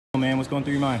What's going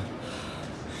through your mind?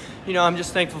 You know, I'm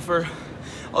just thankful for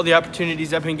all the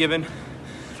opportunities I've been given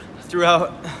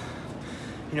throughout,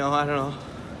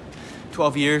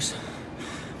 12 years.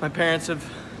 My parents have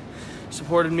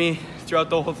supported me throughout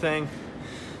the whole thing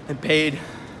and paid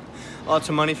lots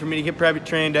of money for me to get private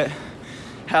trained at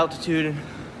altitude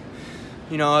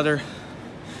and, other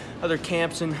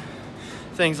camps and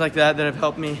things like that have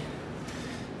helped me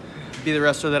be the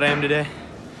wrestler that I am today.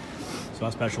 So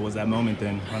how special was that moment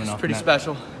then, running off? It's pretty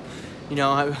special.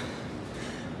 I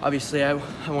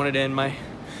wanted to end my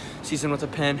season with a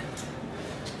pin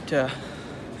to,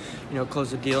 close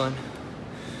the deal and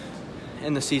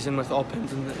end the season with all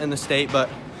pins in the state. But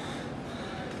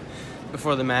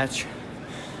before the match,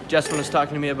 Jessamine was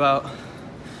talking to me about,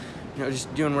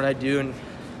 just doing what I do and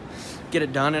get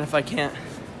it done. And if I can't,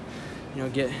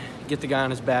 get the guy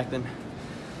on his back, then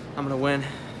I'm gonna win.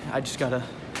 I just gotta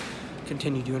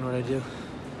continue doing what I do.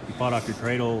 You fought off your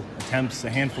cradle attempts a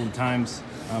handful of times,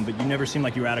 but you never seemed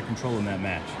like you were out of control in that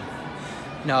match.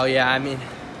 No, yeah,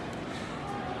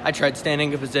 I tried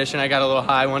standing in position. I got a little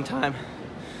high one time,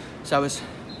 so I was,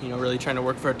 really trying to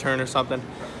work for a turn or something,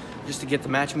 just to get the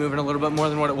match moving a little bit more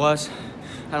than what it was.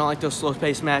 I don't like those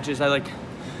slow-paced matches. I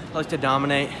like to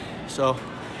dominate, so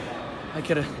I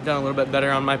could have done a little bit better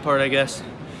on my part, I guess,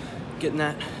 getting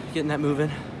that moving,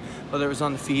 whether it was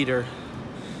on the feet or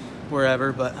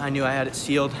wherever. But I knew I had it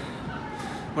sealed.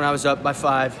 When I was up by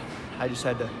 5, I just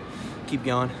had to keep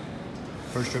going.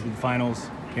 First trip to the finals,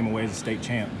 came away as a state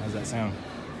champ. How's that sound?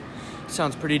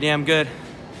 Sounds pretty damn good.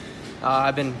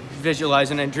 I've been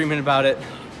visualizing and dreaming about it.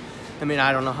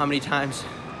 I don't know how many times.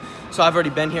 So I've already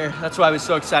been here. That's why I was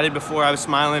so excited before. I was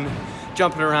smiling,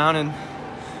 jumping around, and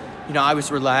I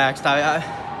was relaxed.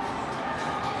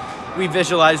 We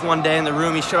visualized one day in the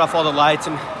room. He shut off all the lights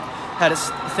and had us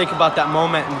think about that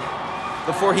moment. And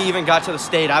before he even got to the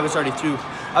state, I was already through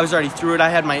it. I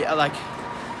had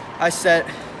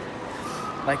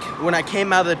when I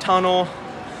came out of the tunnel,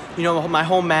 my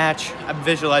whole match, I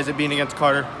visualized it being against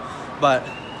Carter. But,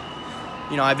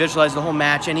 I visualized the whole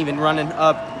match and even running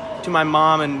up to my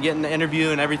mom and getting the interview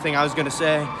and everything I was going to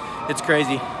say. It's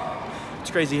crazy. It's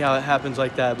crazy how it happens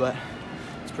like that, but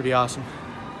it's pretty awesome.